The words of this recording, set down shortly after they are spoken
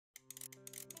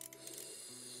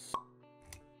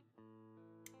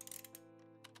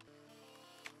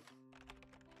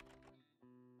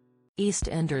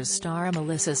EastEnders star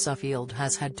Melissa Suffield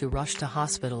has had to rush to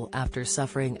hospital after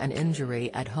suffering an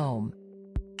injury at home.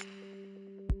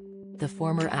 The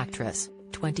former actress,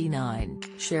 29,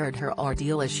 shared her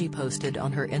ordeal as she posted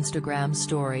on her Instagram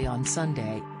story on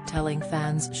Sunday, telling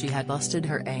fans she had busted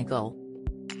her ankle.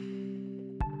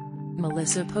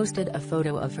 Melissa posted a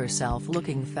photo of herself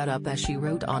looking fed up as she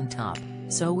wrote on top,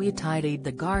 "So we tidied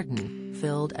the garden,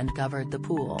 filled and covered the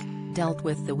pool, dealt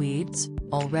with the weeds,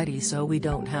 already so we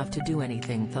don't have to do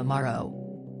anything tomorrow.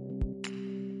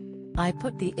 I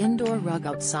put the indoor rug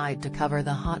outside to cover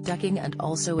the hot decking and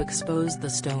also exposed the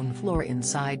stone floor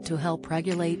inside to help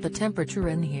regulate the temperature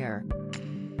in here.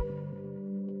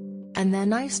 And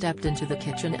then I stepped into the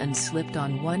kitchen and slipped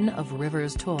on one of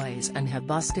River's toys and have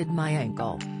busted my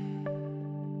ankle."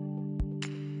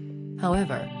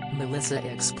 However, Melissa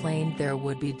explained there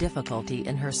would be difficulty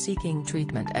in her seeking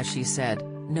treatment as she said,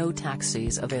 "No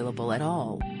taxis available at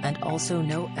all, and also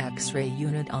no X-ray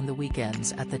unit on the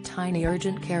weekends at the tiny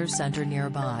urgent care center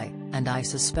nearby, and I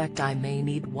suspect I may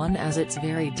need one as it's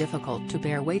very difficult to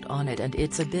bear weight on it and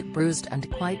it's a bit bruised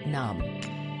and quite numb.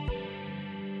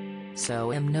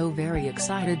 So am no very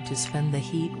excited to spend the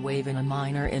heat wave in a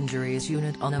minor injuries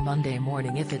unit on a Monday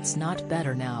morning if it's not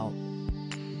better now."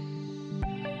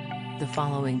 The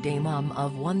following day mom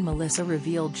of one Melissa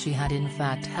revealed she had in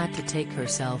fact had to take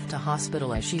herself to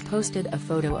hospital as she posted a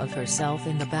photo of herself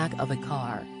in the back of a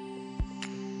car.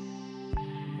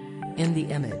 In the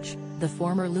image, the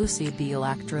former Lucy Beale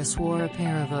actress wore a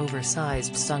pair of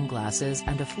oversized sunglasses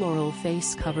and a floral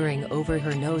face covering over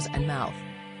her nose and mouth.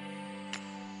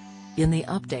 In the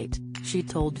update, she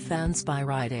told fans by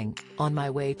writing, "On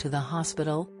my way to the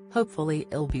hospital, hopefully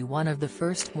it'll be one of the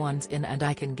first ones in and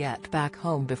I can get back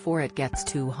home before it gets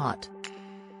too hot.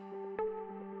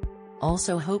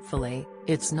 Also hopefully,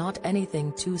 it's not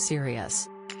anything too serious.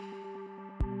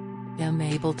 I'm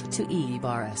able to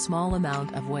bar a small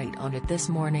amount of weight on it this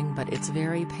morning but it's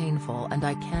very painful and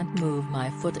I can't move my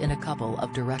foot in a couple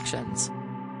of directions.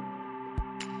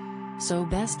 So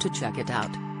best to check it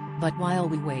out. But while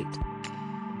we wait."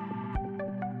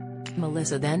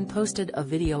 Melissa then posted a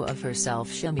video of herself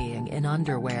shimmying in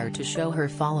underwear to show her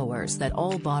followers that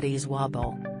all bodies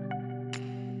wobble.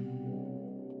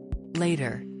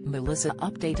 Later, Melissa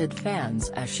updated fans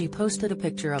as she posted a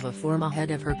picture of a form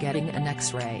ahead of her getting an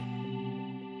X-ray.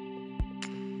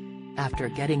 After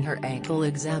getting her ankle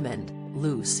examined,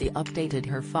 Lucy updated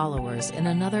her followers in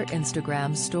another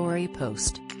Instagram story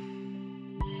post.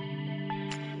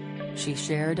 She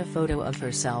shared a photo of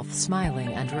herself smiling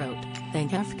and wrote,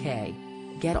 "Thank FK.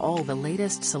 Get all the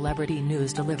latest celebrity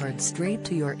news delivered straight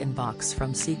to your inbox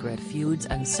from secret feuds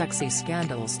and sexy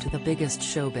scandals to the biggest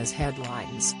showbiz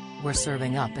headlines. We're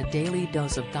serving up a daily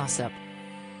dose of gossip.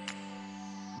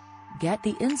 Get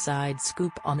the inside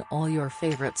scoop on all your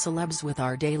favorite celebs with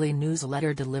our daily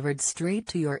newsletter delivered straight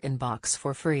to your inbox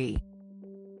for free.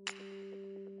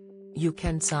 You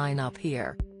can sign up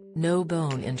here. No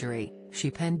bone injury," she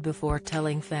penned before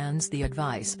telling fans the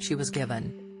advice she was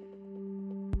given.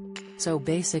 "So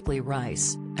basically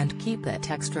rice, and keep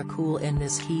it extra cool in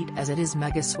this heat as it is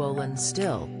mega swollen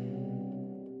still."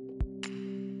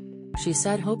 She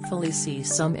said hopefully see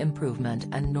some improvement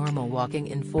and normal walking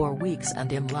in 4 weeks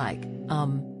and I'm like,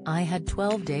 I had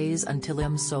 12 days until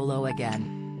I'm solo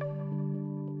again.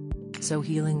 So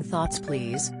healing thoughts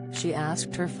please, she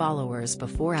asked her followers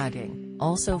before adding,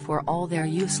 "Also for all their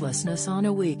uselessness on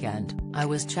a weekend, I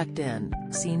was checked in,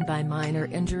 seen by minor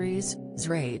injuries,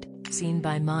 zraid, seen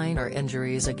by minor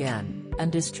injuries again,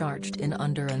 and discharged in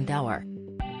under an hour.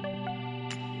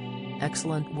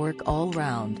 Excellent work all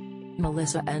round."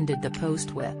 Melissa ended the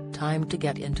post with, "Time to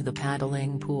get into the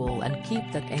paddling pool and keep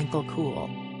that ankle cool."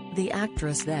 The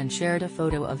actress then shared a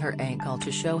photo of her ankle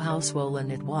to show how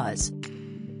swollen it was.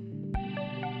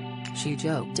 She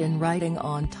joked in writing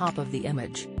on top of the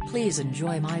image, "Please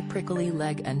enjoy my prickly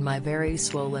leg and my very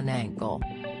swollen ankle."